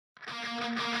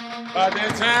About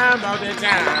that time, about that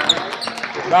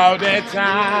time, about that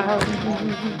time.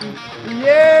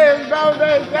 Yes, about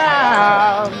that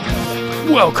time.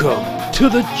 Welcome to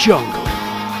the jungle,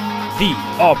 the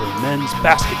Auburn men's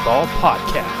basketball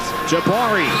podcast.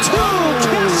 Jabari to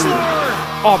Kessler.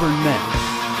 Auburn men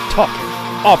talking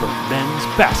Auburn men's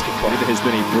basketball. It has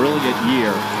been a brilliant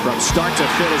year from start to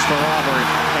finish for Auburn.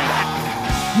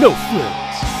 No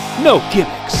frills, no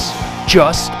gimmicks,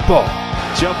 just ball.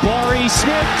 Jabari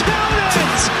Smith count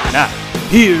it! Now,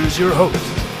 here's your host,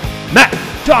 Matt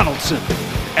Donaldson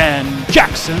and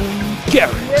Jackson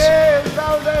Garrett. Yes,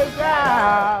 about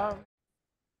that time.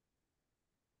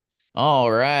 All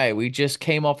right, we just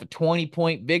came off a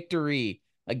 20-point victory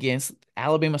against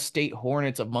Alabama State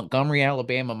Hornets of Montgomery,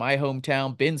 Alabama, my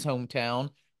hometown, Ben's hometown.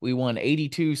 We won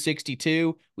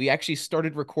 82-62. We actually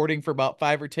started recording for about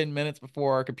 5 or 10 minutes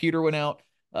before our computer went out.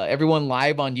 Everyone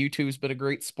live on YouTube has been a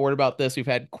great sport about this. We've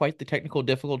had quite the technical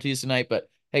difficulties tonight, but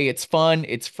hey, it's fun.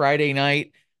 It's Friday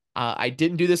night. I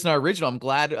didn't do this in our original. I'm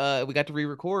glad we got to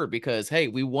re-record because, hey,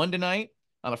 we won tonight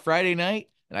on a Friday night,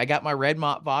 and I got my Red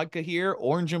Mott vodka here,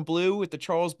 orange and blue with the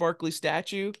Charles Barkley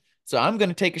statue. So I'm going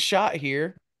to take a shot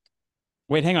here.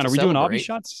 Wait, hang on. Are we doing obby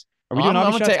shots? Are we doing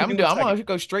obby shots? I'm going to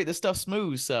go straight. This stuff's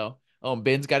smooth. So,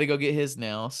 Ben's got to go get his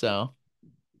now. So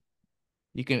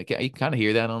you can kind of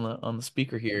hear that on the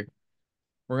speaker here.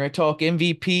 We're going to talk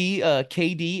MVP,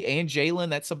 KD and Jaylin.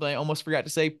 That's something I almost forgot to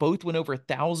say. Both went over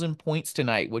 1,000 points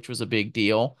tonight, which was a big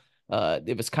deal.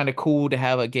 It was kind of cool to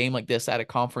have a game like this at a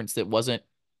conference that wasn't,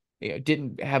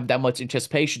 didn't have that much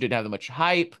anticipation, didn't have that much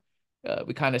hype.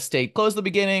 We kind of stayed close at the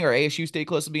beginning, or ASU stayed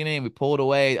close at the beginning, and we pulled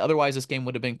away. Otherwise, this game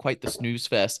would have been quite the snooze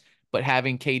fest. But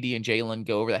having KD and Jaylin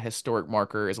go over that historic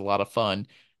marker is a lot of fun.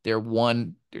 They're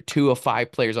 2 of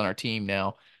 5 players on our team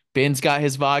now. Ben's got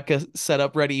his vodka set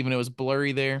up ready, even though it was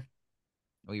blurry there.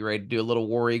 Are you ready to do a little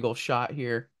War Eagle shot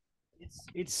here?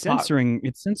 It's censoring.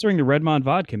 It's censoring the Red Mont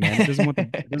vodka, man. It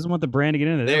doesn't want the brand to get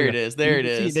in there. There it is. There it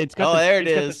is. It's got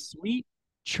the sweet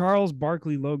Charles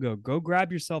Barkley logo. Go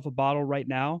grab yourself a bottle right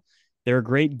now. They're a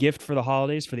great gift for the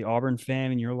holidays for the Auburn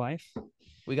fan in your life.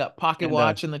 We got Pocket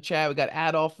Watch in the chat. We got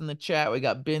Adolph in the chat. We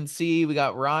got Ben C. We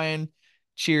got Ryan.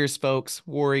 Cheers, folks.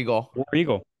 War Eagle. War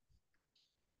Eagle.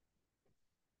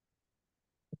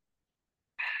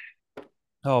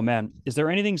 Oh, man. Is there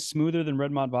anything smoother than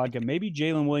Red Mont vodka? Maybe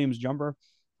Jalen Williams jumper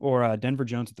or Denver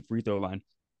Jones at the free throw line.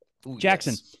 Ooh,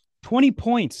 Jackson, yes. 20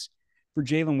 points for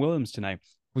Jalen Williams tonight.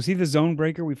 Was he the zone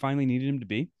breaker we finally needed him to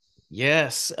be?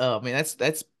 Yes. I mean,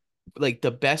 that's like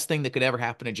the best thing that could ever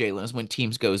happen to Jalen is when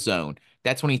teams go zone.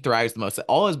 That's when he thrives the most.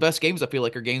 All his best games, I feel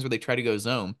like, are games where they try to go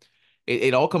zone.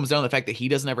 It all comes down to the fact that he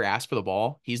doesn't ever ask for the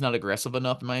ball. He's not aggressive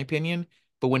enough, in my opinion.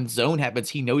 But when zone happens,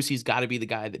 he knows he's got to be the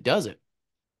guy that does it.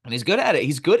 And he's good at it.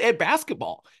 He's good at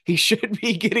basketball. He should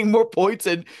be getting more points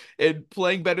and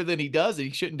playing better than he does. And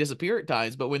he shouldn't disappear at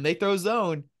times. But when they throw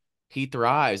zone, he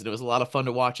thrives. And it was a lot of fun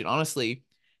to watch. And honestly,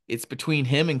 it's between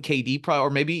him and KD, probably,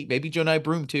 or maybe Jonai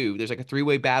Broom too. There's like a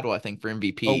 3-way battle, I think, for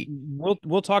MVP.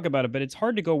 We'll talk about it, but it's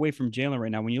hard to go away from Jalen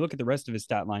right now. When you look at the rest of his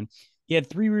stat line, he had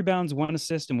 3 rebounds, 1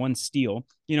 assist, and 1 steal.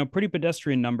 Pretty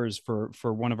pedestrian numbers for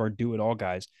one of our do-it-all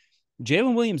guys.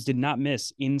 Jalen Williams did not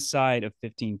miss inside of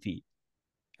 15 feet.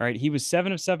 All right, he was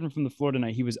 7 of 7 from the floor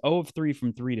tonight. He was 0 of 3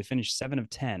 from 3 to finish 7 of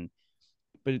 10.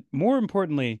 But more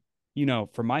importantly,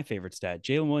 for my favorite stat,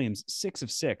 Jalen Williams 6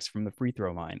 of 6 from the free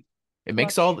throw line. It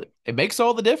makes all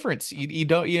the difference.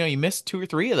 You missed 2 or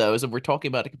 3 of those, and we're talking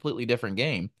about a completely different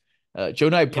game.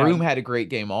 Jonai Broom had a great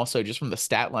game also, just from the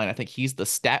stat line. I think he's the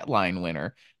stat line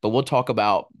winner. But we'll talk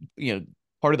about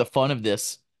part of the fun of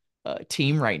this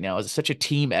team right now is such a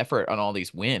team effort on all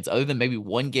these wins. Other than maybe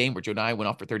one game where Jonai went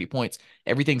off for 30 points,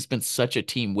 everything's been such a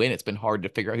team win. It's been hard to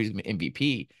figure out who's going to be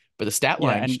MVP. But the stat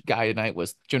line guy tonight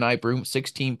was Jonai Broom,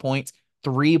 16 points,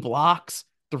 3 blocks,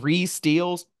 3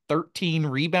 steals, 13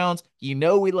 rebounds. We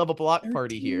love a block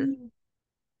party here.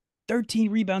 13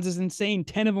 rebounds is insane.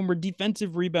 10 of them were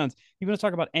defensive rebounds. You want to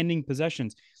talk about ending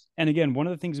possessions. And again, one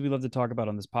of the things we love to talk about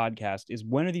on this podcast is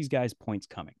when are these guys' points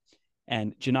coming?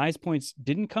 And Janai's points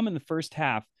didn't come in the first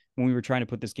half when we were trying to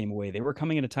put this game away. They were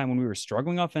coming at a time when we were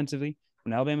struggling offensively,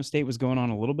 when Alabama State was going on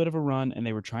a little bit of a run, and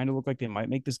they were trying to look like they might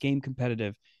make this game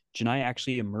competitive. Janai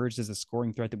actually emerged as a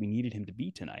scoring threat that we needed him to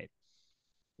be tonight.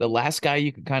 The last guy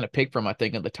you can kind of pick from, I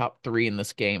think, of the top 3 in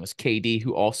this game is KD,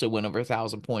 who also went over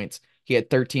 1,000 points. He had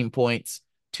 13 points,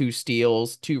 2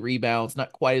 steals, 2 rebounds.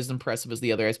 Not quite as impressive as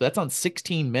the other guys, but that's on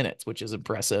 16 minutes, which is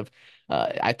impressive.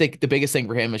 I think the biggest thing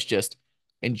for him is just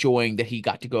enjoying that he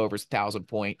got to go over his 1,000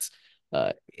 points.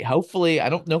 Hopefully, I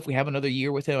don't know if we have another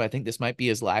year with him. I think this might be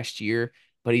his last year,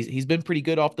 but he's been pretty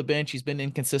good off the bench. He's been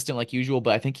inconsistent like usual,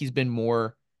 but I think he's been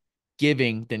more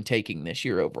giving than taking this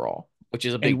year overall, which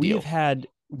is a And big deal.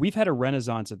 we've had a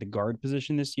renaissance at the guard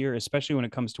position this year, especially when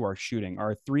it comes to our shooting.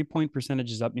 Our 3-point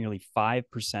percentage is up nearly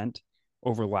 5%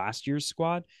 over last year's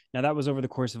squad. Now that was over the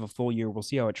course of a full year. We'll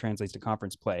see how it translates to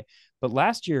conference play. But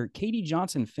last year, KD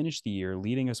Johnson finished the year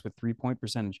leading us with 3-point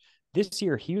percentage. This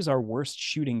year, he was our worst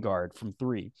shooting guard from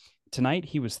three. Tonight,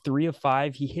 he was 3 of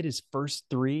 5. He hit his first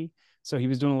three. So he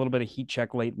was doing a little bit of heat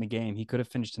check late in the game. He could have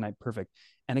finished tonight perfect.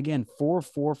 And again,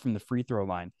 4-4 from the free throw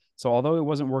line. So although it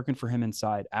wasn't working for him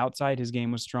inside, outside his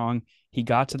game was strong. He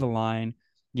got to the line.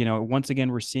 Once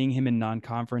again, we're seeing him in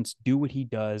non-conference do what he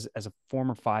does as a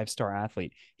former 5-star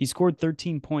athlete. He scored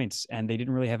 13 points, and they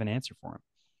didn't really have an answer for him.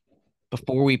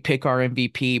 Before we pick our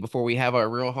MVP, before we have a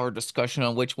real hard discussion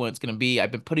on which one it's going to be,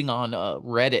 I've been putting on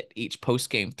Reddit each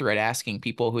post-game thread asking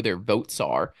people who their votes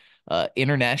are.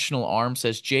 International Arm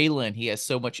says Jaylin, he has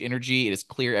so much energy. It is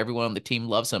clear everyone on the team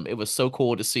loves him. It was so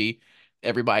cool to see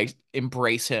everybody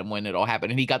embrace him when it all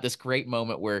happened. And he got this great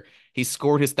moment where he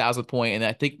scored his 1,000th point, and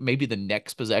I think maybe the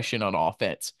next possession on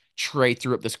offense, Trey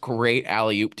threw up this great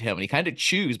alley-oop to him, and he kind of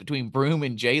choose between Broom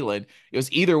and Jaylin. It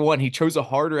was either one. He chose a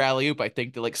harder alley-oop, I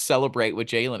think, to like celebrate with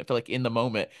Jaylin. I feel like in the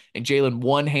moment, and Jaylin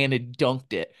one-handed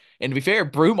dunked it. And to be fair,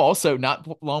 Broom also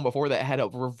not long before that had a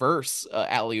reverse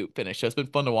alley-oop finish. So it's been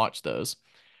fun to watch those.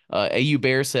 AU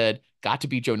Bear said, got to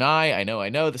be Jonai. I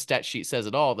know. The stat sheet says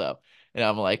it all, though. And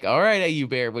I'm like, all right, AU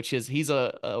Bear, he's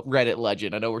a Reddit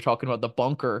legend. I know we're talking about the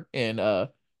bunker in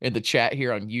the chat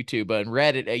here on YouTube, but in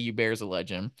Reddit, AU Bear's a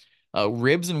legend.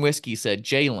 Ribs and Whiskey said,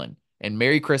 Jaylin, and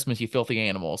Merry Christmas, you filthy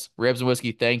animals. Ribs and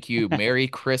Whiskey, thank you. Merry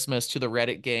Christmas to the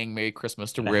Reddit gang. Merry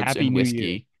Christmas to And a Ribs happy and New Whiskey.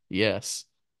 Year. Yes.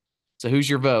 So who's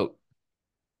your vote?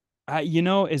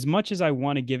 As much as I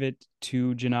want to give it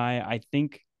to Janai, I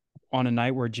think on a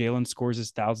night where Jaylin scores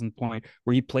his 1,000th point,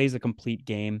 where he plays a complete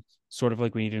game, sort of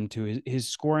like we needed him to, his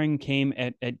scoring came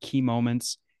at key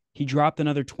moments. He dropped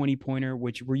another 20-pointer,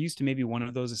 which we're used to maybe one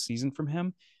of those a season from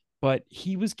him, but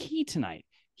he was key tonight.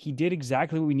 He did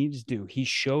exactly what we needed to do. He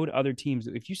showed other teams,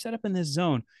 if you set up in this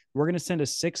zone, we're going to send a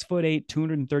 6'8",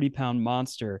 230-pound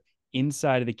monster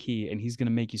inside of the key, and he's going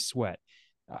to make you sweat.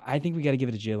 I think we got to give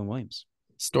it to Jaylin Williams.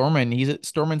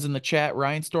 Storman's in the chat.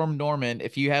 Ryan Storm Norman,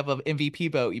 if you have an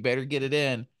MVP vote, you better get it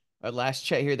in. Our last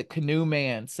chat here, the Canoe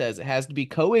Man says it has to be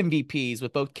co-MVPs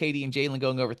with both KD and Jaylin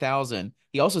going over 1,000.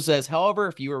 He also says, however,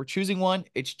 if you are choosing one,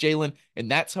 it's Jaylin, and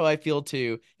that's how I feel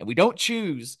too. And we don't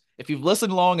choose. If you've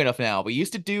listened long enough now, we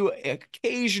used to do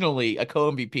occasionally a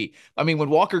co-MVP. I mean, when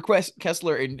Walker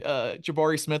Kessler and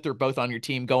Jabari Smith are both on your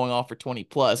team going off for 20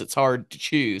 plus, it's hard to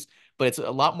choose, but it's a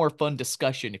lot more fun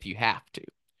discussion if you have to.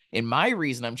 And my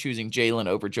reason I'm choosing Jaylin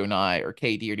over Jonai or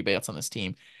KD or anybody else on this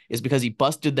team is because he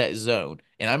busted that zone.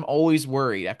 And I'm always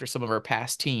worried after some of our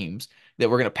past teams that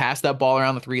we're going to pass that ball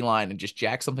around the 3 line and just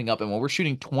jack something up. And when we're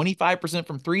shooting 25%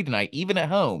 from 3 tonight, even at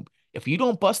home, if you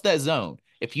don't bust that zone,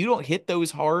 if you don't hit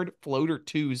those hard floater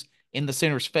 2s in the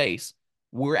center's face,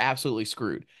 we're absolutely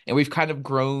screwed. And we've kind of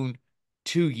grown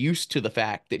too used to the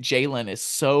fact that Jaylin is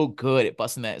so good at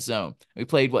busting that zone. We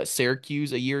played,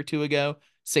 Syracuse a year or 2 ago?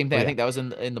 Same thing. I think that was in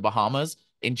the Bahamas,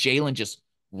 and Jaylin just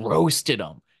roasted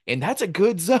them. And that's a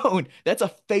good zone. That's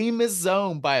a famous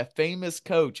zone by a famous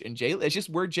coach. And Jaylin, it's just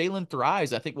where Jaylin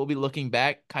thrives. I think we'll be looking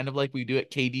back kind of like we do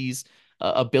at KD's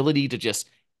ability to just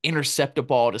intercept a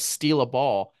ball, to steal a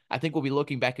ball. I think we'll be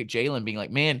looking back at Jaylin being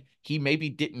like, man, he maybe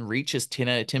didn't reach his 10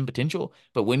 out of 10 potential,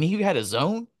 but when he had a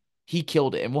zone, he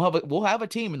killed it. And we'll have a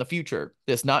team in the future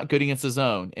that's not good against the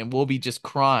zone, and we'll be just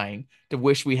crying to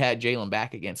wish we had Jaylin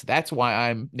back again. So that's why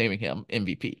I'm naming him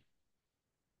MVP.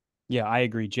 Yeah, I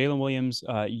agree. Jaylin Williams,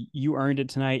 you earned it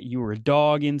tonight. You were a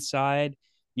dog inside.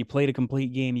 You played a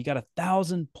complete game. You got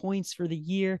 1,000 points for the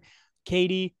year.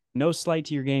 KD, no slight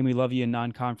to your game. We love you in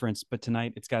non-conference, but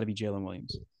tonight it's got to be Jaylin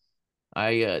Williams.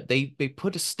 They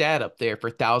put a stat up there for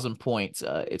 1,000 points.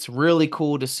 It's really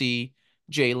cool to see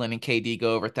Jaylin and KD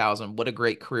go over 1,000. What a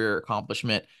great career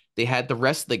accomplishment. They had the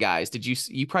rest of the guys.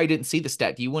 You probably didn't see the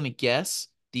stat. Do you want to guess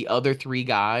the other 3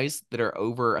 guys that are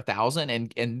over 1,000?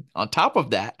 And on top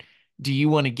of that, do you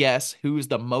want to guess who's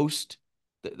the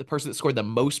person that scored the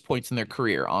most points in their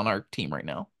career on our team right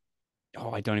now?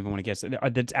 Oh, I don't even want to guess.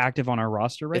 That's active on our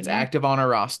roster right now? It's active on our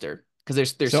roster.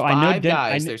 Because there's So 5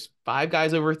 guys. There's 5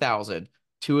 guys over 1,000.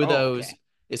 2 of those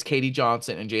is KD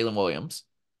Johnson and Jaylin Williams.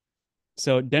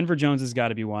 So Denver Jones has got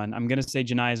to be one. I'm gonna say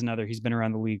Janai is another. He's been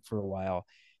around the league for a while.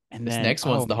 And this then next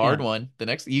one's the hard one. The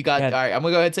next you got. All right, I'm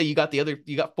gonna go ahead and say you got the other.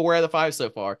 You got 4 out of the 5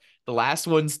 so far. The last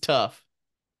one's tough.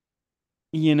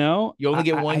 You only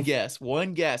get one guess.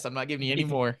 One guess. I'm not giving you any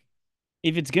more.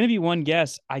 If it's gonna be one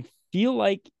guess, I feel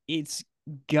like it's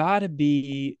got to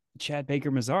be Chad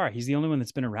Baker Mazara. He's the only one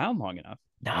that's been around long enough.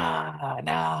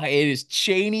 Nah. It is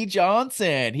Chaney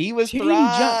Johnson. He was Cheney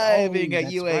Johnson. thriving Oh, at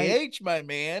that's right. UAH, my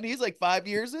man. He's like 5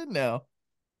 years in now.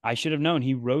 I should have known.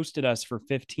 He roasted us for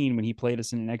 15 when he played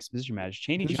us in an exhibition match.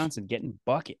 Cheney Who's Johnson getting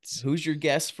buckets. who's your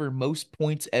guess for most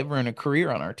points ever in a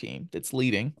career on our team that's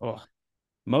leading? Oh,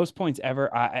 most points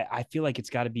ever. I feel like it's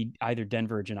got to be either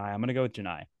Denver or Janai. I'm gonna go with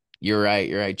Janai. You're right.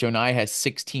 You're right. Jonai has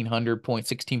 1,600 points,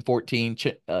 1614.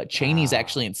 Cheney's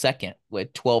actually Wow. in second with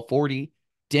 1,240.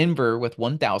 Denver with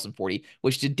 1,040.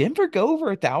 Which did Denver go over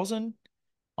 1,000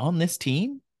 on this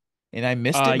team? And I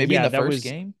missed it. Maybe in Yeah, the that first was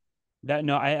game. that.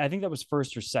 No, I think that was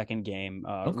first or second game. It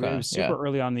Okay. was Yeah. super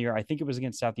early on in the year. I think it was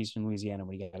against Southeastern Louisiana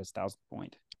when he got his 1,000th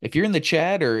point. If you're in the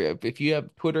chat or if you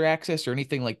have Twitter access or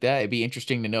anything like that, it'd be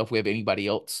interesting to know if we have anybody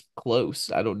else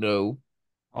close. I don't know.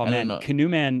 Oh I don't man, know.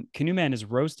 Canoe Man is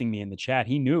roasting me in the chat.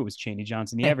 He knew it was Cheney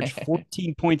Johnson. He averaged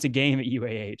 14 points a game at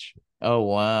UAH. Oh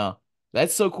wow.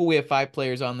 That's so cool. We have 5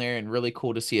 players on there and really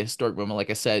cool to see a historic moment. Like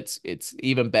I said, it's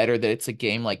even better that it's a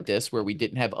game like this where we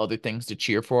didn't have other things to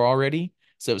cheer for already.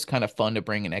 So it was kind of fun to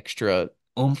bring an extra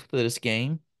oomph to this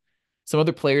game. Some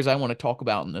other players I want to talk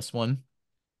about in this one.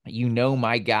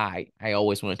 My guy I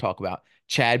always want to talk about,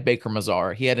 Chad Baker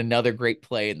Mazar. He had another great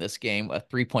play in this game, a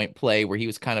 3-point play where he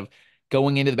was kind of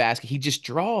going into the basket. He just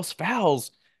draws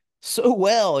fouls so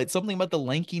well. It's something about the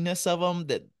lankiness of him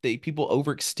that people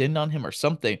overextend on him or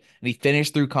something. And he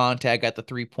finished through contact, got the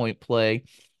 3-point play.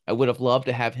 I would have loved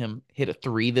to have him hit a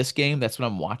three this game. That's what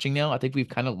I'm watching now. I think we've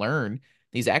kind of learned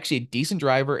he's actually a decent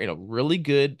driver and a really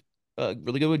good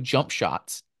with jump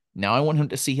shots. Now I want him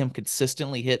to see him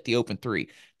consistently hit the open three.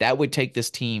 That would take this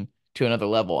team to another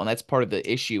level. And that's part of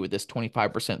the issue with this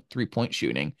 25% 3-point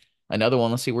shooting. Another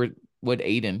one, let's see where would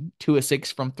Aiden, 2 of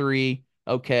 6 from three.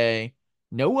 Okay.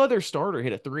 No other starter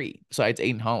hit a three besides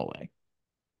Aiden Holloway.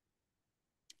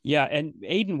 Yeah, and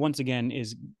Aiden once again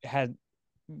had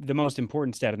the most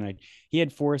important stat of the night. He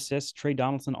had 4 assists. Trey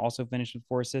Donaldson also finished with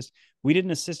 4 assists. We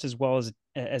didn't assist as well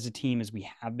as a team as we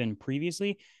have been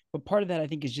previously, but part of that I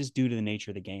think is just due to the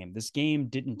nature of the game. This game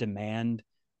didn't demand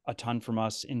a ton from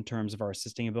us in terms of our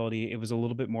assisting ability. It was a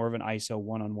little bit more of an ISO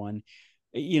one-on-one.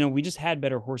 We just had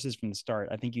better horses from the start.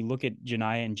 I think you look at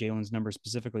Janiyah and Jaylin's numbers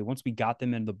specifically. Once we got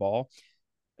them into the ball,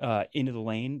 into the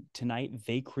lane tonight,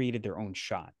 they created their own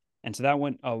shot. And so that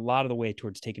went a lot of the way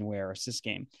towards taking away our assist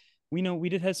game. We know we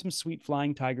did have some sweet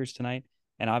flying Tigers tonight.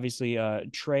 And obviously,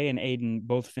 Trey and Aiden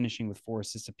both finishing with 4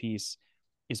 assists apiece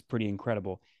is pretty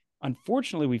incredible.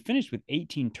 Unfortunately, we finished with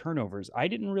 18 turnovers. I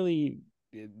didn't really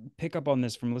pick up on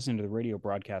this from listening to the radio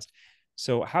broadcast.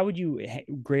 So how would you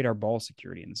grade our ball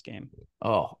security in this game?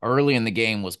 Oh, early in the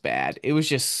game was bad. It was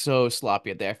just so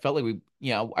sloppy out there. I felt like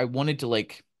I wanted to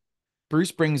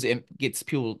Bruce brings in, gets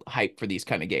people hyped for these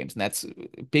kind of games, and that's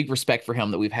big respect for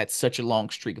him that we've had such a long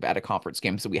streak of out of conference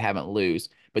games that we haven't lose.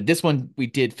 But this one we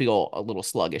did feel a little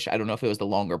sluggish. I don't know if it was the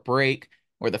longer break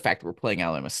or the fact that we're playing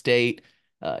Alabama State.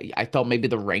 I thought maybe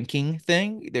the ranking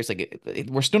thing.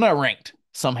 We're still not ranked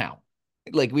somehow.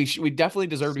 Like we definitely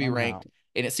deserve to be Somehow. ranked,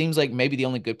 and it seems like maybe the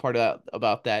only good part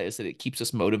about that is that it keeps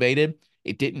us motivated.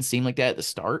 It didn't seem like that at the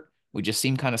start. We just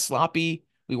seemed kind of sloppy.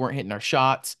 We weren't hitting our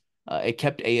shots. It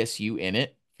kept ASU in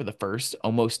it for the first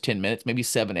almost 10 minutes, maybe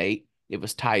 7, 8. It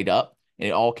was tied up, and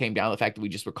it all came down to the fact that we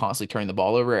just were constantly turning the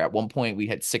ball over. At one point, we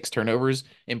had 6 turnovers,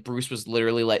 and Bruce was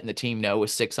literally letting the team know with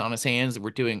 6 on his hands.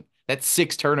 That's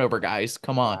 6 turnover, guys.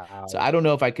 Come on. So Wow. I don't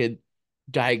know if I could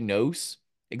diagnose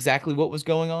exactly what was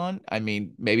going on. I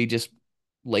mean, maybe just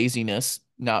laziness,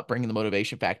 not bringing the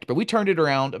motivation factor. But we turned it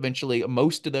around eventually.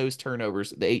 Most of those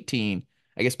turnovers, the 18,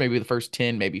 I guess maybe the first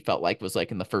 10 maybe felt like was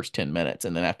like in the first 10 minutes.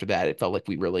 And then after that, it felt like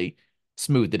we really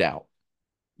smoothed it out.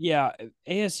 Yeah,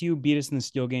 ASU beat us in the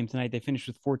steal game tonight. They finished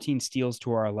with 14 steals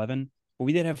to our 11, but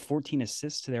we did have 14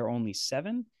 assists to their only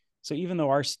 7. So even though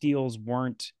our steals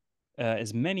weren't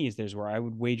as many as theirs were, I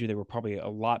would wager they were probably a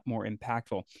lot more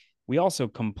impactful. We also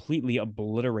completely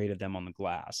obliterated them on the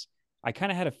glass. I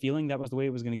kind of had a feeling that was the way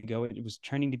it was going to go. It was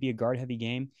trending to be a guard heavy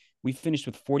game. We finished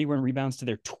with 41 rebounds to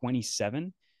their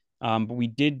 27, but we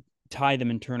did tie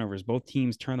them in turnovers. Both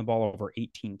teams turned the ball over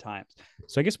 18 times.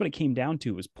 So I guess what it came down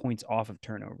to was points off of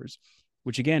turnovers,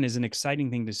 which again is an exciting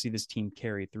thing to see this team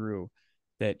carry through.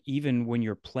 That even when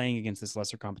you're playing against this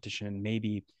lesser competition and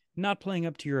maybe not playing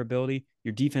up to your ability,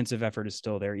 your defensive effort is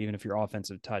still there, even if your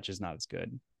offensive touch is not as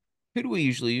good. Who do we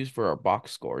usually use for our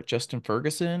box score? Justin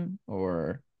Ferguson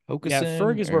or Yeah,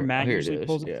 Ferg Hokuson? is where Oh, Matt here it usually is.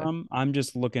 pulls it Yeah. from. I'm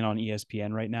just looking on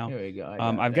ESPN right now. Here we go. I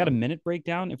got it I've got a now. minute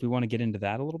breakdown if we want to get into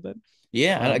that a little bit.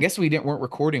 Yeah, and I Um, guess we weren't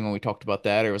recording when we talked about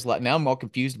that. Now I'm all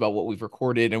confused about what we've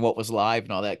recorded and what was live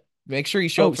and all that Make sure you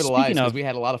show Oh, up for the lives speaking because of, we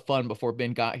had a lot of fun before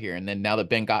Ben got here, and then now that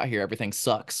Ben got here, everything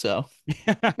sucks. So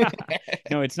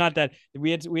no, it's not that.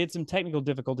 We had some technical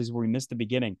difficulties where we missed the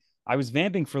beginning. I was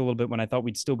vamping for a little bit when I thought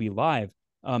we'd still be live.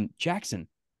 Jackson,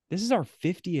 this is our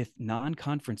 50th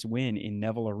non-conference win in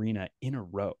Neville Arena in a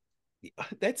row.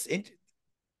 that's it.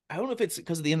 I don't know if it's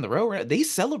because of the end of the row or not. They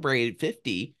celebrated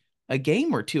 50 a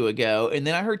game or two ago, and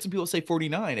then I heard some people say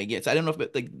 49 again. So I don't know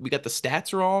if like we got the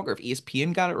stats wrong or if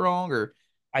ESPN got it wrong or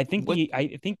what.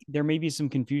 I think there may be some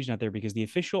confusion out there because the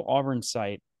official Auburn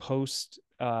site post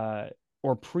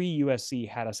or pre USC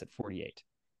had us at 48.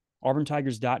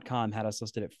 AuburnTigers.com had us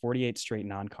listed at 48 straight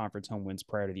non-conference home wins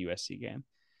prior to the USC game.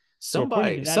 So according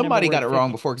to that number, Somebody we're got at it wrong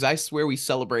 50. before because I swear we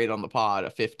celebrated on the pod a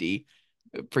 50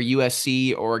 for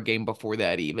USC or a game before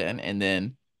that even. And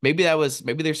then maybe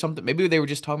there's something maybe they were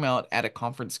just talking about at a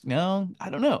conference. No, I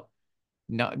don't know.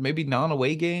 Not maybe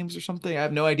non-away games or something. I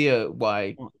have no idea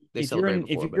why they celebrated If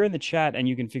before, you're but in the chat and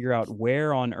you can figure out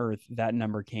where on earth that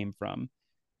number came from,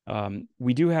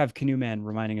 we do have Canoe Man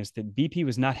reminding us that BP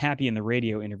was not happy in the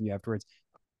radio interview afterwards.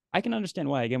 I can understand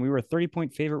why. Again, we were a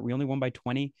 30-point favorite. We only won by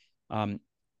 20.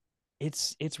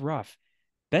 It's rough.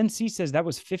 Ben C says that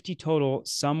was 50 total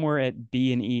somewhere at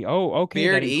B and E. Oh, okay.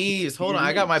 Beard That includes Eves. Hold Beard on,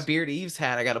 I got my Eves. Beard Eves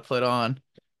hat I got to put on.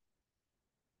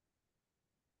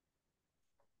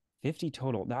 50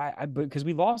 total. Because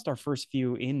we lost our first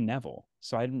few in Neville.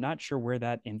 So I'm not sure where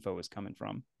that info is coming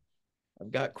from. I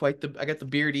got the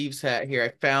Beard Eves hat here. I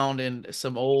found in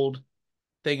some old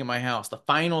thing in my house. The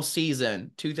final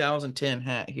season 2010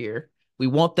 hat here. We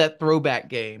want that throwback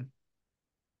game.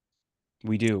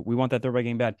 We do. We want that throwback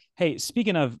game bad. Hey,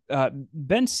 speaking of,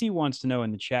 Ben C wants to know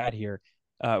in the chat here,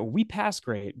 we pass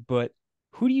great, but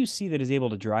who do you see that is able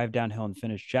to drive downhill and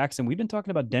finish? Jackson, we've been talking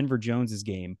about Denver Jones's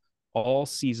game all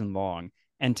season long.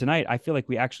 And tonight, I feel like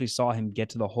we actually saw him get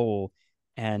to the hole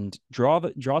and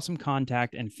draw some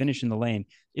contact and finish in the lane.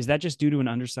 Is that just due to an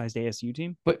undersized ASU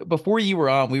team? But before you were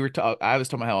on, I was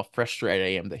talking about how frustrated I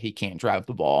am that he can't drive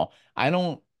the ball. I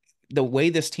don't the way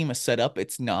this team is set up,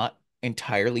 it's not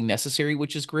entirely necessary,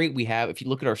 which is great. We have, if you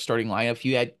look at our starting lineup, if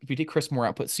you take Chris Moore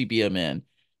out, put CBM in,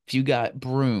 if you got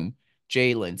Broom,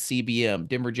 Jaylin, CBM,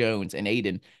 Denver Jones, and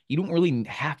Aiden, you don't really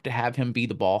have to have him be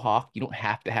the ball hawk. You don't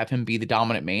have to have him be the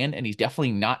dominant man, and he's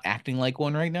definitely not acting like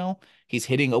one right now. He's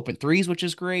hitting open threes, which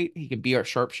is great. He can be our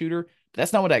sharpshooter. But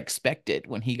that's not what I expected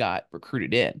when he got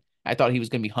recruited in. I thought he was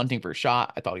going to be hunting for a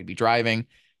shot. I thought he'd be driving.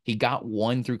 He got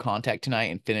one through contact tonight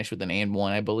and finished with an and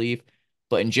one, I believe.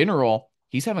 But in general,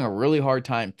 he's having a really hard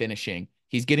time finishing.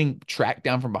 He's getting tracked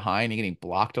down from behind and getting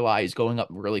blocked a lot. He's going up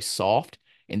really soft.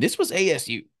 And this was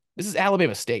ASU. This is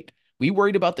Alabama State. We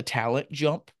worried about the talent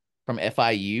jump from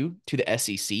FIU to the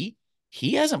SEC.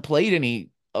 He hasn't played any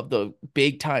of the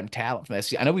big time talent from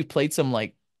SEC. I know we've played some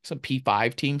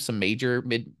P5 teams, some major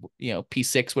mid,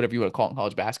 P6, whatever you want to call it in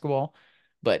college basketball,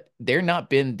 but they're not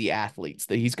been the athletes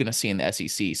that he's going to see in the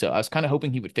SEC. So I was kind of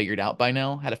hoping he would figure it out by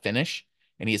now how to finish,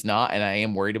 and he's not. And I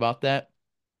am worried about that.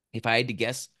 If I had to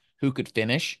guess who could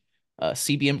finish,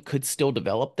 CBM could still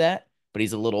develop that, but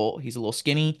he's a little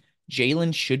skinny.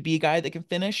 Jaylin should be a guy that can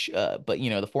finish, but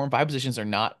the 4 and 5 positions are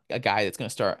not a guy that's going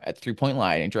to start at the 3-point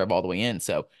line and drive all the way in.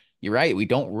 So you're right, we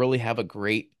don't really have a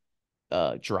great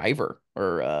driver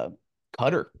or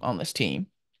cutter on this team.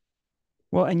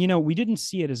 Well, and we didn't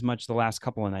see it as much the last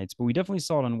couple of nights, but we definitely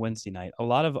saw it on Wednesday night. A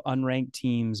lot of unranked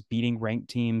teams beating ranked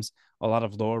teams, a lot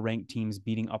of lower ranked teams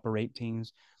beating upper ranked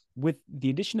teams. With the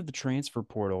addition of the transfer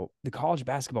portal, the college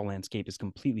basketball landscape has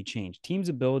completely changed. Teams'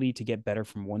 ability to get better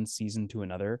from one season to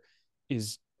another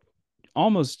is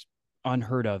almost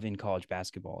unheard of in college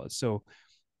basketball. So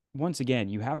once again,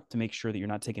 you have to make sure that you're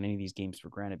not taking any of these games for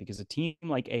granted, because a team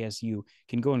like ASU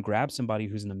can go and grab somebody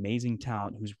who's an amazing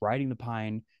talent, who's riding the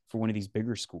pine for one of these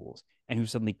bigger schools, and who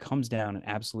suddenly comes down and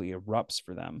absolutely erupts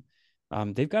for them.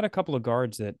 They've got a couple of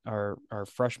guards that are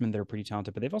freshmen that are pretty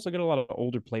talented, but they've also got a lot of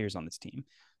older players on this team.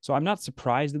 So I'm not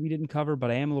surprised that we didn't cover,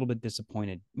 but I am a little bit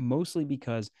disappointed, mostly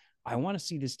because I want to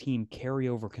see this team carry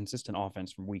over consistent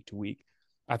offense from week to week.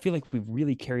 I feel like we've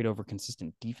really carried over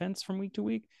consistent defense from week to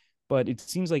week, but it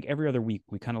seems like every other week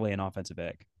we kind of lay an offensive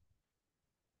egg.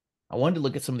 I wanted to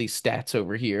look at some of these stats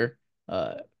over here.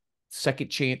 Second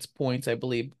chance points, I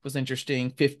believe, was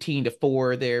interesting.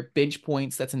 15-4 there. Bench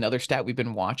points, that's another stat we've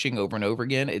been watching over and over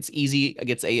again. It's easy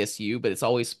against ASU, but it's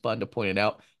always fun to point it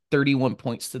out. 31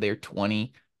 points to their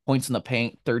 20. Points in the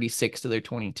paint, 36 to their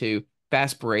 22.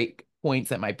 Fast break points,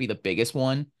 that might be the biggest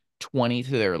one, 20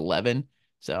 to their 11.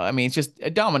 So, I mean, it's just a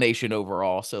domination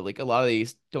overall. So, a lot of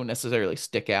these don't necessarily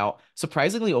stick out.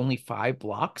 Surprisingly, only 5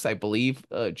 blocks. I believe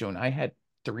Jonai had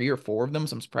 3 or 4 of them,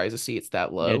 so I'm surprised to see it's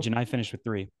that Yeah, low. Janai finished with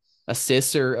 3.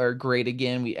 Assists are great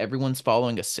again. Everyone's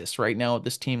following assists right now with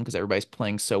this team because everybody's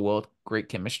playing so well. Great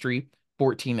chemistry.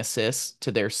 14 assists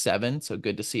to their 7. So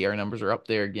good to see our numbers are up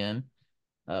there again.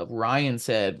 Ryan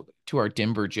said to our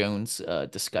Denver Jones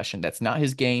discussion, that's not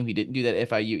his game. He didn't do that at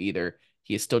FIU either.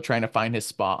 He is still trying to find his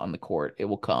spot on the court. It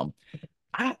will come.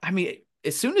 I mean,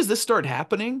 as soon as this started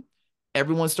happening,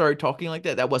 everyone started talking like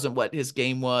that. That wasn't what his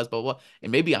game was, blah, blah, blah.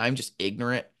 And maybe I'm just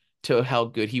ignorant to how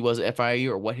good he was at FIU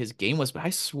or what his game was, but I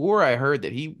swore I heard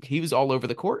that he was all over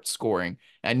the court scoring.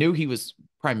 I knew he was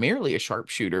primarily a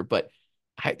sharpshooter, but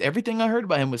everything I heard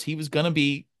about him was he was going to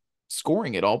be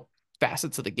scoring at all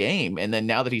facets of the game. And then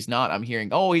now that he's not, I'm hearing,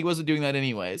 oh, he wasn't doing that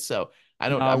anyway. So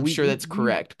No, I'm sure that's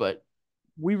correct, but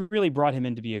we really brought him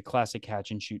in to be a classic catch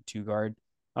and shoot two guard.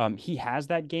 He has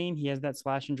that game. He has that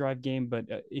slash and drive game. But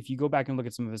if you go back and look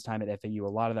at some of his time at FAU, a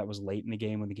lot of that was late in the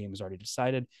game when the game was already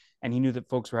decided. And he knew that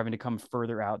folks were having to come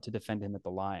further out to defend him at the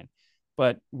line.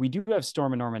 But we do have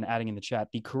Storm and Norman adding in the chat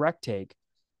the correct take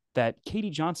that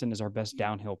KD Johnson is our best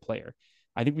downhill player.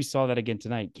 I think we saw that again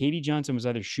tonight. KD Johnson was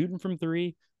either shooting from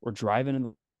three or driving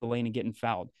in the lane and getting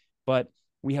fouled. But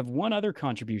we have one other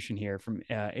contribution here from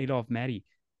Adolph Matty.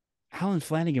 Alan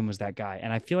Flanagan was that guy,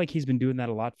 and I feel like he's been doing that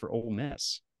a lot for Ole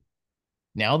Miss.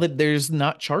 now that there's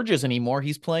not charges anymore,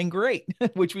 he's playing great,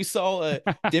 which we saw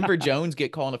Denver Jones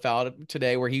get called a foul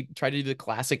today where he tried to do the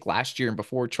classic last year and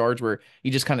before charge where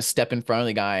you just kind of step in front of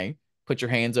the guy, put your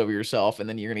hands over yourself, and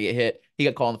then you're going to get hit. He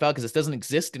got called on the foul because this doesn't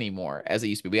exist anymore as it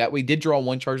used to be. We did draw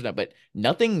one charge now, but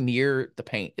nothing near the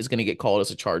paint is going to get called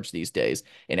as a charge these days.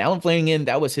 And Alan Flanagan,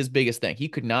 that was his biggest thing. He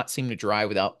could not seem to drive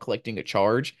without collecting a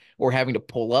charge or having to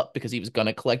pull up because he was going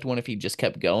to collect one if he just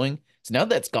kept going. So now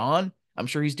that's gone, I'm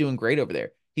sure he's doing great over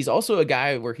there. He's also a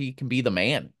guy where he can be the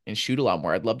man and shoot a lot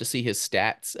more. I'd love to see his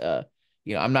stats.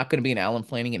 I'm not going to be an Alan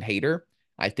Flanagan hater.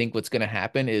 I think what's going to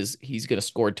happen is he's going to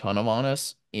score a ton of on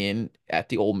us at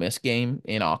the Ole Miss game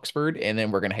in Oxford, and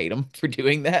then we're going to hate him for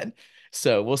doing that.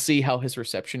 So we'll see how his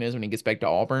reception is when he gets back to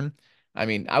Auburn. I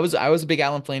mean, I was a big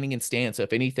Alan Flanagan stan, so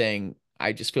if anything,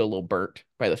 I just feel a little burnt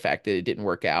by the fact that it didn't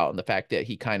work out and the fact that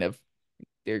he kind of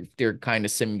there kind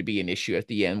of seemed to be an issue at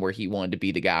the end where he wanted to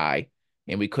be the guy,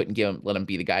 and we couldn't let him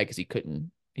be the guy because he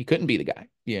couldn't be the guy.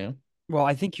 Yeah. Well,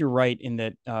 I think you're right in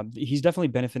that he's definitely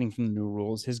benefiting from the new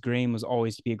rules. His game was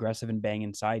always to be aggressive and bang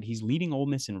inside. He's leading Ole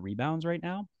Miss in rebounds right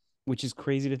now, which is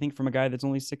crazy to think from a guy that's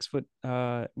only 6 foot.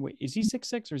 Wait, is he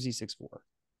 6'6" or is he 6'4"?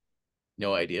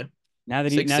 No idea. Now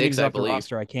that 6'6", he's I off the believe.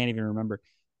 roster, I can't even remember.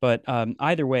 But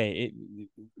either way,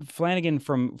 Flanagan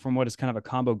from what is kind of a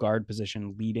combo guard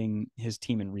position, leading his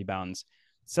team in rebounds,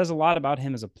 says a lot about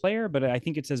him as a player. But I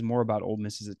think it says more about Ole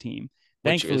Miss as a team.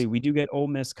 Thankfully, we do get Ole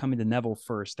Miss coming to Neville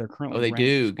first. They're currently they ranked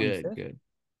do 25th. good.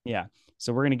 Yeah,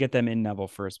 so we're going to get them in Neville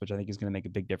first, which I think is going to make a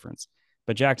big difference.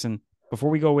 But Jackson,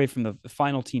 before we go away from the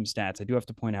final team stats, I do have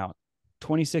to point out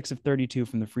 26 of 32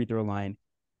 from the free throw line,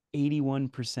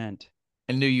 81%.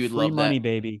 I knew you would love Free money, that.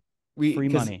 baby. Free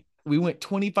money. We went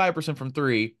 25% from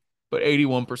three, but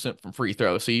 81% from free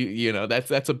throw. So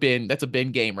that's a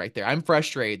bin game right there. I'm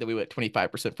frustrated that we went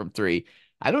 25% from three.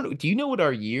 I don't know. Do you know what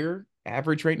our year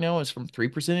average right now is from 3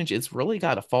 percentage? It's really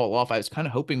got to fall off. I was kind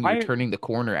of hoping we were turning the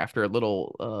corner after a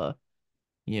little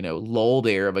lull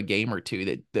there of a game or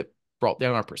two that brought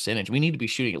down our percentage. We need to be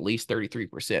shooting at least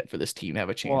 33% for this team to have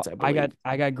a chance, Well, I believe.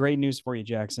 I got great news for you,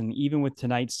 Jackson. Even with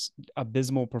tonight's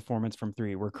abysmal performance from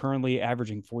three, we're currently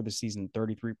averaging for the season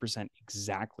 33%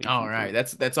 exactly. All right,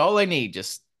 that's all I need.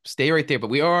 Just stay right there. But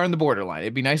we are on the borderline.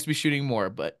 It'd be nice to be shooting more,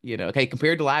 but okay,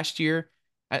 compared to last year,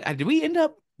 did we end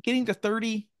up getting to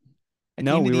 30 at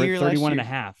the No, end of we the were year at 31 and a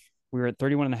half. We were at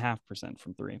 31.5%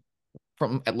 from three.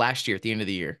 From last year at the end of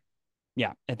the year.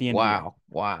 Yeah, at the end of the year.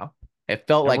 Wow. It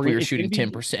felt like we were shooting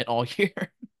 10% all year.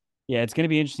 Yeah, it's going to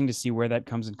be interesting to see where that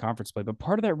comes in conference play. But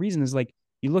part of that reason is like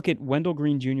you look at Wendell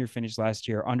Green Jr. finished last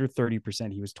year under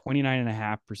 30%. He was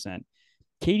 29.5%.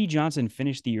 KD Johnson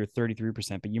finished the year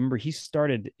 33%, but you remember he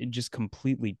started just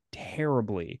completely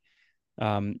terribly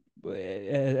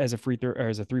as a free throw or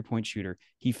as a 3-point shooter.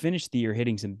 He finished the year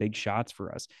hitting some big shots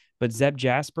for us. But Zeb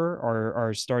Jasper,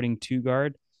 our starting two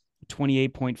guard,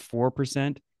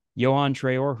 28.4%. Johan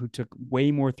Traor, who took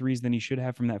way more threes than he should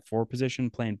have from that 4 position,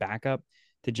 playing backup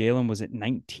to Jaylin, was at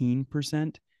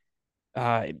 19%.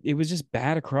 It was just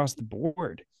bad across the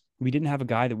board. We didn't have a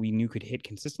guy that we knew could hit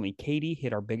consistently. KD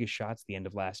hit our biggest shots at the end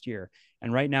of last year.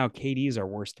 And right now, KD is our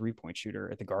worst 3-point shooter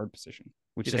at the guard position,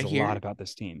 which says a lot about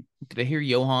this team. Did I hear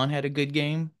Johan had a good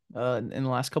game in the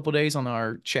last couple of days on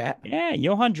our chat? Yeah,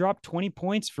 Johan dropped 20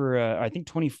 points for, I think,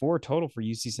 24 total for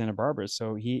UC Santa Barbara.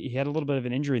 So he had a little bit of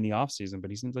an injury in the offseason,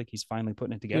 but he seems like he's finally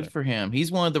putting it together. Good for him.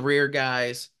 He's one of the rare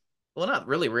guys Well, not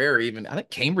really rare even. I think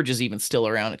Cambridge is even still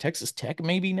around at Texas Tech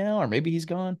maybe now, or maybe he's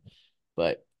gone.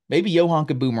 But maybe Johan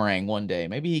could boomerang one day.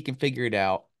 Maybe he can figure it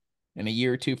out in a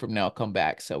year or two from now, come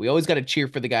back. So we always got to cheer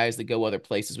for the guys that go other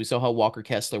places. We saw how Walker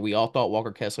Kessler, we all thought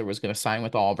Walker Kessler was going to sign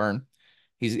with Auburn.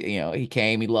 He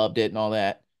came, he loved it and all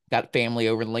that. Got family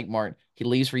over in Lake Martin. He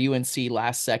leaves for UNC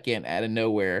last second out of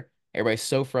nowhere. Everybody's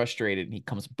so frustrated, and he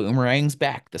comes boomerangs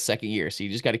back the second year. So you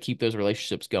just got to keep those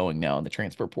relationships going now in the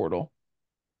transfer portal.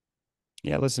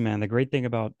 Yeah, listen, man. The great thing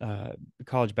about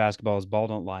college basketball is ball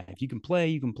don't lie. If you can play,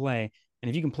 you can play, and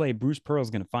if you can play, Bruce Pearl's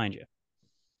going to find you.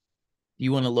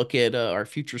 You want to look at our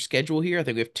future schedule here? I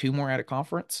think we have two more out of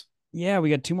conference. Yeah, we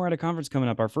got two more out of conference coming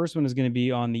up. Our first one is going to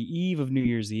be on the eve of New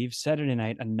Year's Eve, Saturday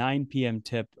night, a 9 p.m.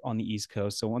 tip on the East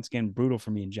Coast. So once again, brutal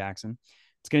for me in Jackson.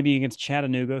 It's going to be against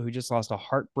Chattanooga, who just lost a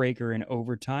heartbreaker in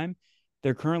overtime.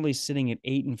 They're currently sitting at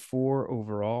 8-4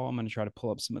 overall. I'm going to try to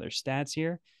pull up some of their stats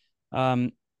here.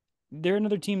 They're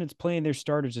another team that's playing their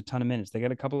starters a ton of minutes. They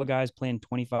got a couple of guys playing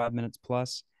 25 minutes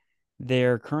plus.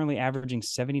 They're currently averaging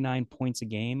 79 points a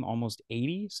game, almost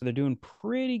 80. So they're doing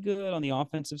pretty good on the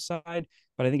offensive side,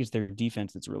 but I think it's their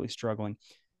defense that's really struggling.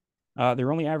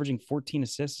 They're only averaging 14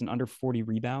 assists and under 40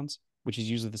 rebounds, which is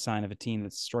usually the sign of a team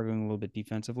that's struggling a little bit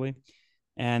defensively.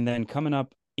 And then coming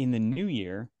up in the new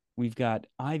year, we've got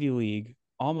Ivy League,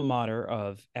 alma mater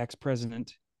of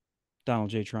ex-president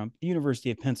Donald J. Trump, the University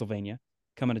of Pennsylvania,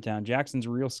 coming to town. Jackson's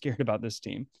real scared about this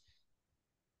team.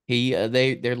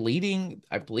 They're leading.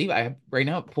 I believe I have right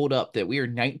now pulled up that we are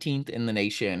 19th in the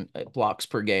nation at blocks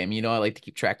per game. I like to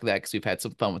keep track of that because we've had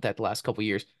some fun with that the last couple of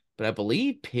years. But I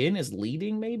believe Penn is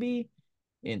leading maybe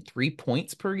in 3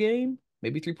 points per game,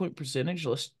 maybe 3 point percentage.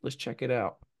 Let's check it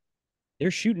out.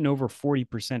 They're shooting over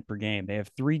 40% per game. They have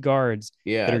three guards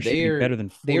that Yeah, are shooting better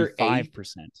than they're eighth.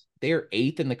 45%. They are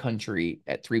eighth in the country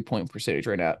at 3 point percentage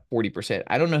right now, 40%.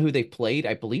 I don't know who they played.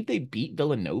 I believe they beat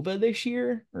Villanova this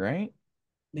year, right?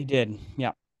 They did.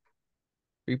 Yeah.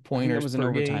 Three I think that pointers was in per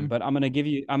overtime, game. but I'm gonna give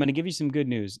you some good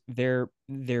news. Their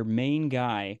main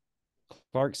guy,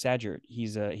 Clark Sadgert,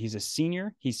 he's a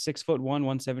senior. He's 6'1",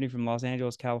 170 from Los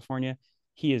Angeles, California.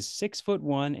 He is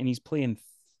 6'1", and he's playing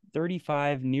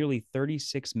 35, nearly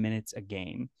 36 minutes a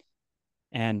game.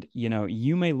 And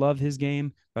you may love his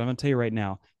game, but I'm gonna tell you right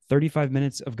now, 35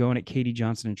 minutes of going at KD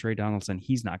Johnson and Trey Donaldson,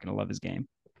 he's not gonna love his game.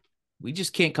 We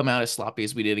just can't come out as sloppy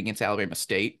as we did against Alabama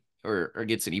State or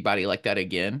against anybody like that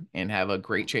again and have a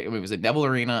great chance. It was at Neville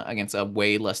Arena against a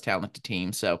way less talented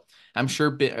team. So I'm sure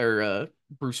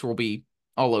Bruce will be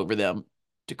all over them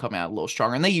to come out a little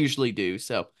stronger, and they usually do.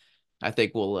 So I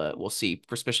think we'll see,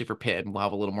 especially for Penn, we'll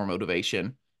have a little more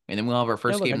motivation, and then we'll have our Yeah,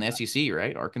 first look, game in the SEC,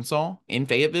 right? Arkansas in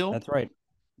Fayetteville, that's right.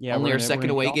 Yeah, only we're our gonna we're second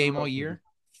gonna be away on the game all road here.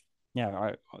 year.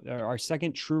 Yeah, our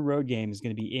second true road game is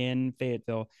going to be in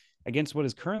Fayetteville against what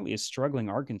is currently a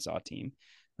struggling Arkansas team.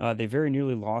 They very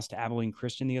nearly lost to Abilene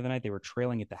Christian the other night. They were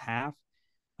trailing at the half.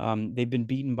 They've been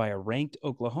beaten by a ranked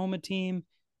Oklahoma team,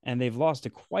 and they've lost to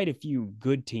quite a few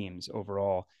good teams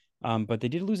overall. But they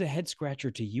did lose a head scratcher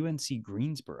to UNC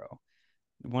Greensboro,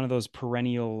 one of those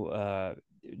perennial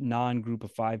non-group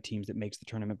of five teams that makes the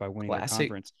tournament by winning their Classic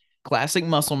conference. classic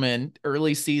Musselman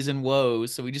early season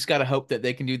woes. So we just got to hope that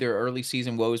they can do their early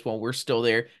season woes while we're still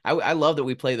there. I love that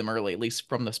we play them early, at least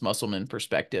from this Musselman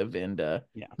perspective. And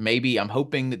Yeah. maybe I'm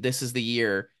hoping that this is the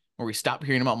year where we stop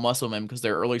hearing about Musselman because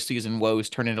their early season woes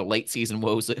turn into late season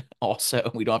woes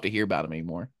also. We don't have to hear about them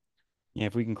anymore. Yeah,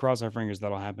 if we can cross our fingers,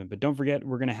 that'll happen. But don't forget,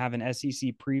 we're going to have an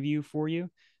SEC preview for you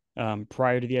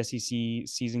prior to the SEC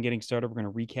season getting started. We're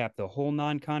going to recap the whole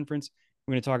non-conference.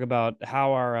 We're going to talk about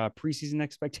how our preseason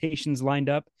expectations lined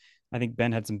up. I think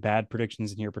Ben had some bad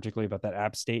predictions in here, particularly about that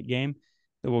App State game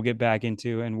that we'll get back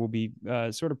into, and we'll be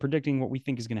sort of predicting what we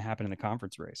think is going to happen in the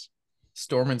conference race.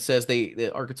 Storman says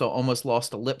that Arkansas almost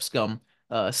lost to Lipscomb.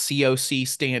 COC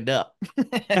stand up.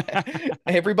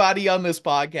 Everybody on this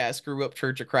podcast grew up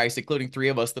Church of Christ, including three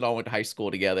of us that all went to high school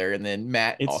together. And then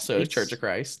Matt it's also is Church it's of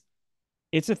Christ.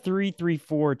 it's a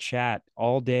 3-3-4 chat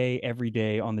all day, every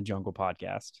day on the Jungle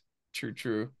Podcast. True,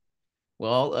 true.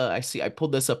 Well, I see. I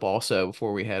pulled this up also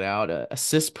before we head out.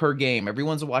 Assists per game.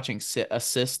 Everyone's watching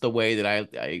assists the way that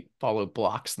I follow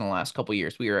blocks in the last couple of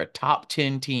years. We are a top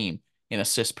 10 team in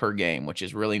assists per game, which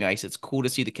is really nice. It's cool to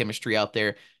see the chemistry out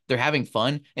there. They're having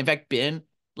fun. In fact, Ben,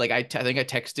 like I think I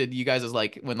texted you guys as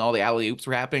like when all the alley oops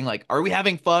were happening, like, are we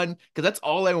having fun? Because that's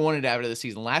all I wanted out of the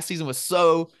season. Last season was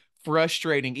so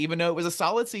frustrating, even though it was a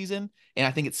solid season. And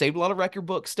I think it saved a lot of record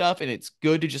book stuff. And it's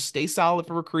good to just stay solid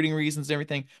for recruiting reasons and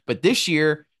everything. But this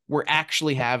year, we're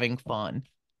actually having fun.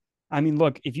 I mean,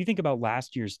 look, if you think about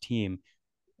last year's team,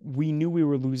 we knew we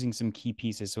were losing some key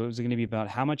pieces. So it was going to be about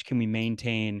how much can we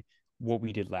maintain what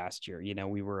we did last year.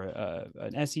 We were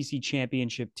an SEC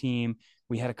championship team.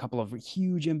 We had a couple of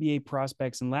huge NBA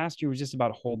prospects, and last year was just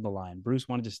about holding the line. Bruce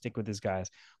wanted to stick with his guys.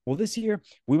 Well, this year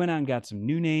we went out and got some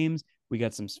new names. We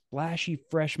got some splashy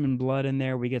freshman blood in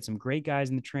there. We got some great guys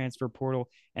in the transfer portal,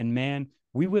 and man,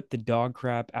 we whipped the dog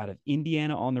crap out of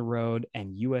Indiana on the road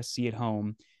and USC at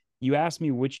home. You asked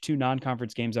me which two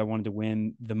non-conference games I wanted to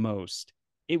win the most.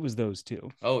 It was those two.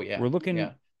 Oh yeah, We're looking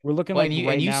yeah. we're looking Well, like and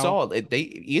right you now. saw it.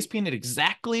 ESPN did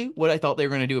exactly what I thought they were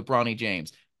going to do with Bronny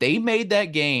James. They made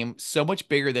that game so much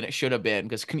bigger than it should have been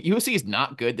because USC is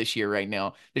not good this year right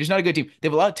now. They're just not a good team. They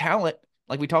have a lot of talent,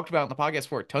 like we talked about in the podcast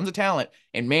before, tons of talent.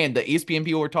 And man, the ESPN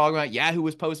people were talking about, Yahoo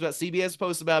was posting about, CBS was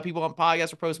posting about, people on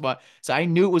podcasts were posting about. So I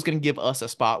knew it was going to give us a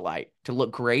spotlight to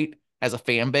look great as a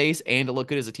fan base and to look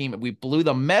good as a team. And we blew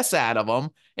the mess out of them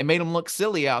and made them look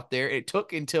silly out there. It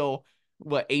took until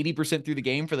 80% through the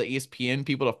game for the ESPN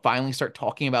people to finally start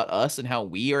talking about us and how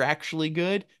we are actually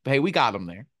good. But hey, we got them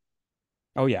there.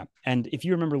 Oh yeah. And if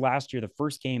you remember last year, the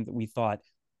first game that we thought,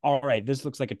 all right, this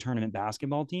looks like a tournament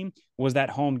basketball team, was that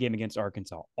home game against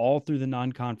Arkansas. All through the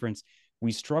non-conference,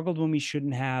 we struggled when we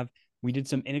shouldn't have. We did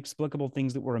some inexplicable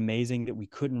things that were amazing that we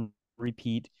couldn't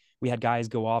repeat. We had guys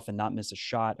go off and not miss a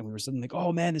shot, and we were suddenly like,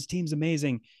 oh man, this team's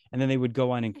amazing. And then they would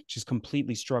go on and just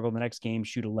completely struggle the next game,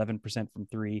 shoot 11% from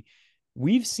three.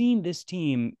 We've seen this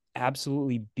team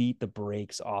absolutely beat the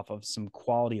brakes off of some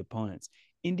quality opponents.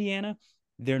 Indiana,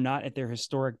 they're not at their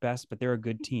historic best, but they're a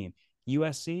good team.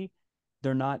 USC,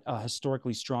 they're not a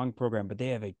historically strong program, but they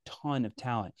have a ton of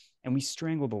talent, and we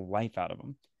strangle the life out of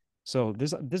them. So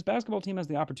this basketball team has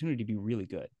the opportunity to be really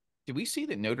good. Did we see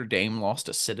that Notre Dame lost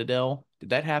to Citadel? Did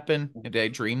that happen? Did I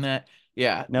dream that?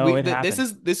 Yeah, No, it this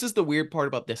happened. is the weird part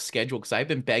about this schedule because I've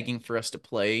been begging for us to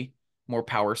play more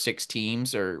Power Six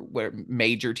teams or what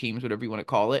major teams, whatever you want to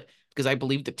call it, because I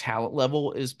believe the talent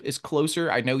level is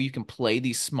closer. I know you can play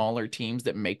these smaller teams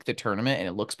that make the tournament and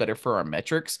it looks better for our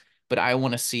metrics, but I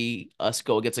want to see us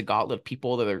go against a gauntlet of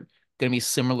people that are going to be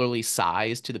similarly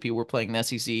sized to the people we're playing in the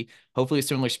SEC. Hopefully, a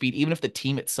similar speed, even if the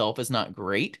team itself is not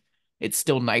great. It's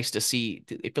still nice to see.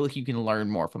 I feel like you can learn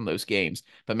more from those games.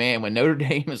 But man, when Notre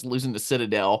Dame is losing to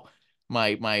Citadel,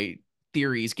 my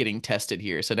theory is getting tested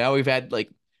here. So now we've had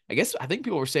I think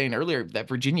people were saying earlier that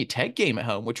Virginia Tech game at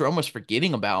home, which we're almost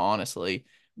forgetting about, honestly,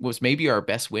 was maybe our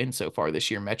best win so far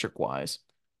this year, metric wise.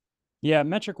 Yeah,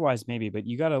 metric wise, maybe, but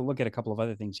you got to look at a couple of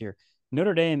other things here.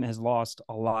 Notre Dame has lost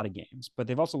a lot of games, but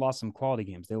they've also lost some quality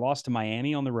games. They lost to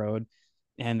Miami on the road,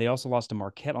 and they also lost to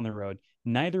Marquette on the road.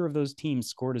 Neither of those teams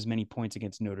scored as many points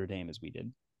against Notre Dame as we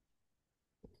did.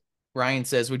 Ryan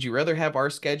says, would you rather have our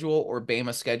schedule or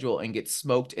Bama schedule and get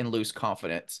smoked and lose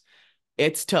confidence?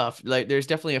 It's tough. Like, there's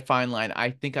definitely a fine line. I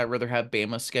think I'd rather have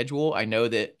Bama's schedule. I know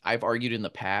that I've argued in the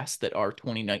past that our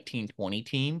 2019-20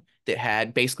 team that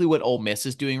had basically what Ole Miss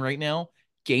is doing right now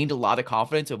gained a lot of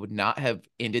confidence and would not have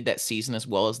ended that season as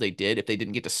well as they did if they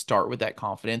didn't get to start with that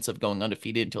confidence of going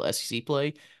undefeated until SEC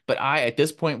play. But at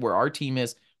this point where our team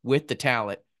is with the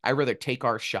talent, I'd rather take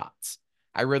our shots.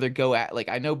 I'd rather go at,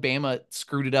 I know Bama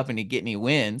screwed it up and didn't get any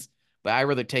wins, but I'd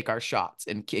rather take our shots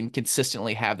and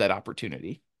consistently have that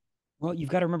opportunity. Well, you've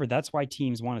got to remember that's why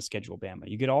teams want to schedule Bama.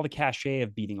 You get all the cachet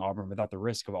of beating Auburn without the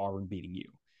risk of Auburn beating you.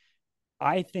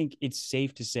 I think it's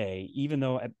safe to say, even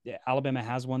though Alabama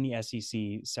has won the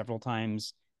SEC several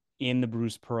times in the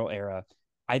Bruce Pearl era,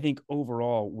 I think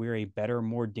overall we're a better,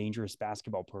 more dangerous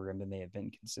basketball program than they have been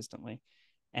consistently.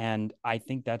 And I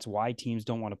think that's why teams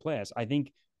don't want to play us. I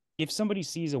think if somebody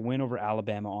sees a win over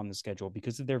Alabama on the schedule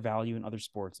because of their value in other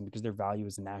sports and because their value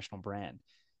as a national brand,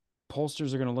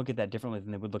 pollsters are going to look at that differently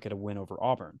than they would look at a win over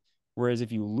Auburn. Whereas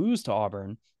if you lose to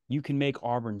Auburn, you can make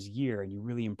Auburn's year and you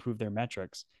really improve their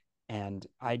metrics. And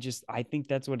I think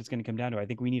that's what it's going to come down to. I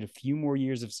think we need a few more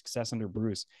years of success under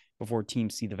Bruce before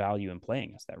teams see the value in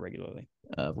playing us that regularly.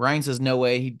 Ryan says no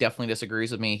way. He definitely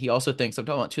disagrees with me. He also thinks I'm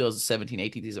talking about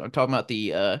 2017-18 season. I'm talking about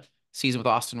the season with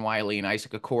Austin Wiley and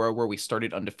Isaac Okoro where we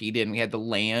started undefeated and we had the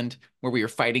land where we were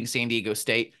fighting San Diego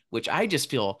State, which I just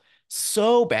feel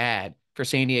so bad for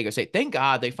San Diego State. Thank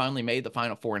God they finally made the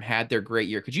Final Four and had their great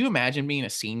year. Could you imagine being a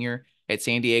senior at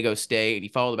San Diego State and you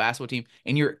follow the basketball team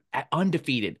and you're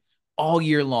undefeated all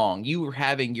year long? You were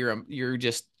having you're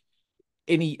just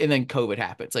and then COVID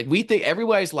happens. Like, we think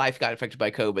everybody's life got affected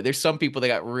by COVID. There's some people that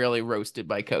got really roasted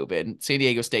by COVID. And San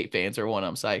Diego State fans are one of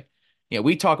them. So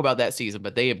we talk about that season,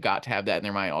 but they have got to have that in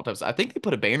their mind all times. I think they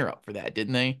put a banner up for that,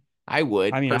 didn't they? I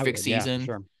would. I mean, Perfect yeah, for season.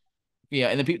 sure. Yeah,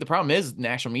 and the problem is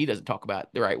national media doesn't talk about it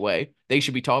the right way. They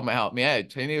should be talking about how, yeah,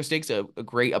 San Diego State's a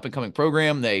great up-and-coming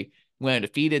program. They went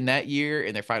undefeated in that year,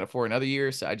 and they're Final Four another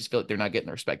year. So I just feel like they're not getting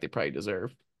the respect they probably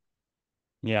deserve.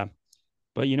 Yeah.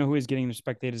 But you know who is getting the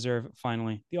respect they deserve?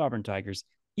 Finally, the Auburn Tigers.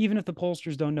 Even if the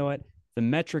pollsters don't know it, the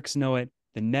metrics know it,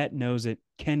 the net knows it,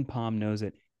 Ken Palm knows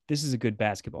it. This is a good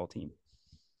basketball team.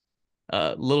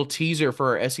 Little teaser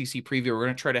for our SEC preview. We're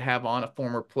going to try to have on a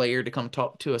former player to come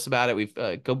talk to us about it. We've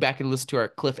go back and listen to our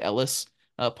Cliff Ellis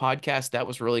podcast. That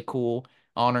was really cool,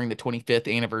 honoring the 25th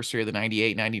anniversary of the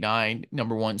 98-99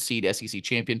 number one seed SEC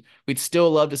champion. We'd still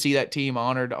love to see that team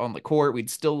honored on the court. We'd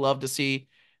still love to see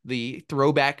the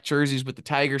throwback jerseys with the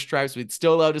tiger stripes. We'd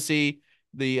still love to see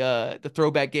the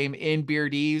throwback game in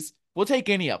Beard Eves. We'll take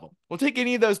any of them. We'll take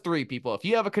any of those three, people. If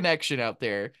you have a connection out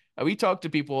there, we talk to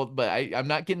people, but I'm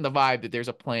not getting the vibe that there's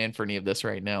a plan for any of this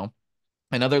right now.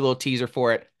 Another little teaser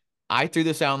for it. I threw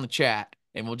this out in the chat,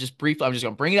 and we'll just briefly, I'm just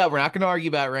going to bring it up. We're not going to argue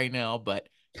about it right now, but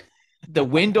the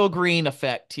Wendell Green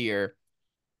effect here.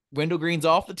 Wendell Green's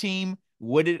off the team.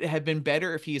 Would it have been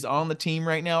better if he's on the team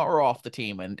right now or off the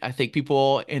team? And I think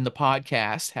people in the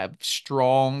podcast have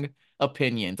strong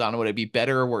opinions on would it be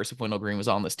better or worse if Wendell Green was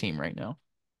on this team right now.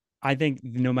 I think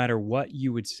no matter what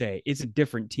you would say, it's a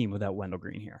different team without Wendell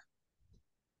Green here.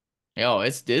 Yo,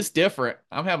 it's different.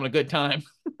 I'm having a good time.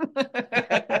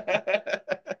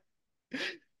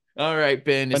 All right,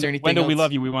 Ben. Is there anything Wendell, else? we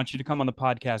love you. We want you to come on the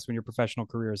podcast when your professional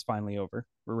career is finally over.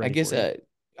 We're ready. I guess for you.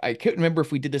 I couldn't remember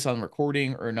if we did this on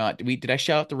recording or not. Did I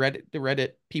shout out the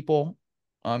Reddit people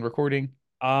on recording?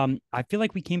 I feel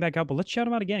like we came back out, but let's shout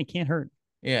them out again. It can't hurt.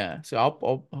 Yeah. So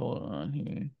I'll hold on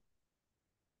here.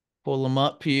 Pull them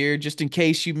up here just in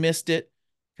case you missed it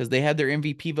because they had their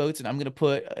MVP votes, and I'm going to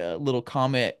put a little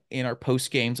comment in our post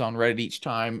games on Reddit each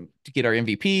time to get our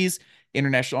MVPs.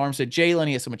 International Arm said Jaylin,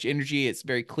 he has so much energy. It's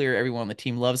very clear everyone on the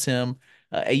team loves him.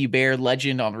 AU Bear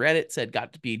Legend on Reddit said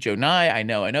got to be Joe Nye. I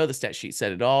know. The stat sheet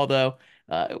said it all, though.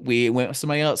 We went with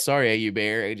somebody else. Sorry, AU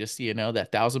Bear. I just, that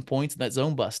 1,000 points and that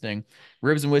zone busting.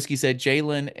 Ribs and Whiskey said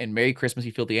Jaylin and Merry Christmas,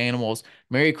 you filthy animals.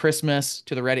 Merry Christmas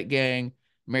to the Reddit gang.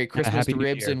 Merry Christmas Happy to New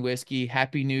Ribs Year. and Whiskey.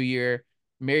 Happy New Year.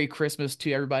 Merry Christmas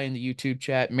to everybody in the YouTube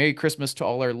chat. Merry Christmas to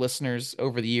all our listeners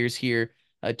over the years here.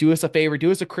 Do us a favor.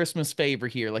 Do us a Christmas favor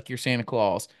here, like your Santa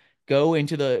Claus. Go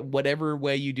into the whatever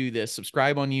way you do this.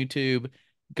 Subscribe on YouTube.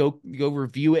 Go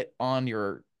review it on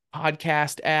your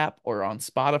podcast app or on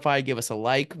Spotify. Give us a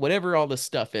like. Whatever all this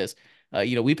stuff is.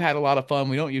 We've had a lot of fun.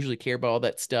 We don't usually care about all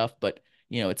that stuff, but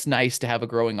it's nice to have a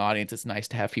growing audience. It's nice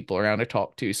to have people around to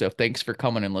talk to. So thanks for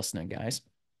coming and listening, guys.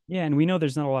 Yeah, and we know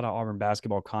there's not a lot of Auburn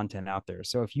basketball content out there.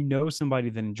 So if you know somebody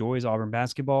that enjoys Auburn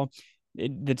basketball,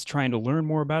 that's trying to learn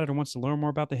more about it or wants to learn more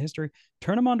about the history,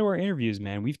 turn them on to our interviews,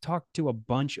 man. We've talked to a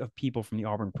bunch of people from the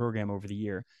Auburn program over the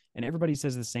year, and everybody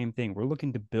says the same thing. We're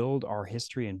looking to build our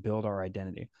history and build our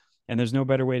identity. And there's no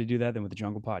better way to do that than with the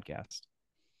Jungle Podcast.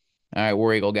 All right,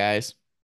 War Eagle, guys.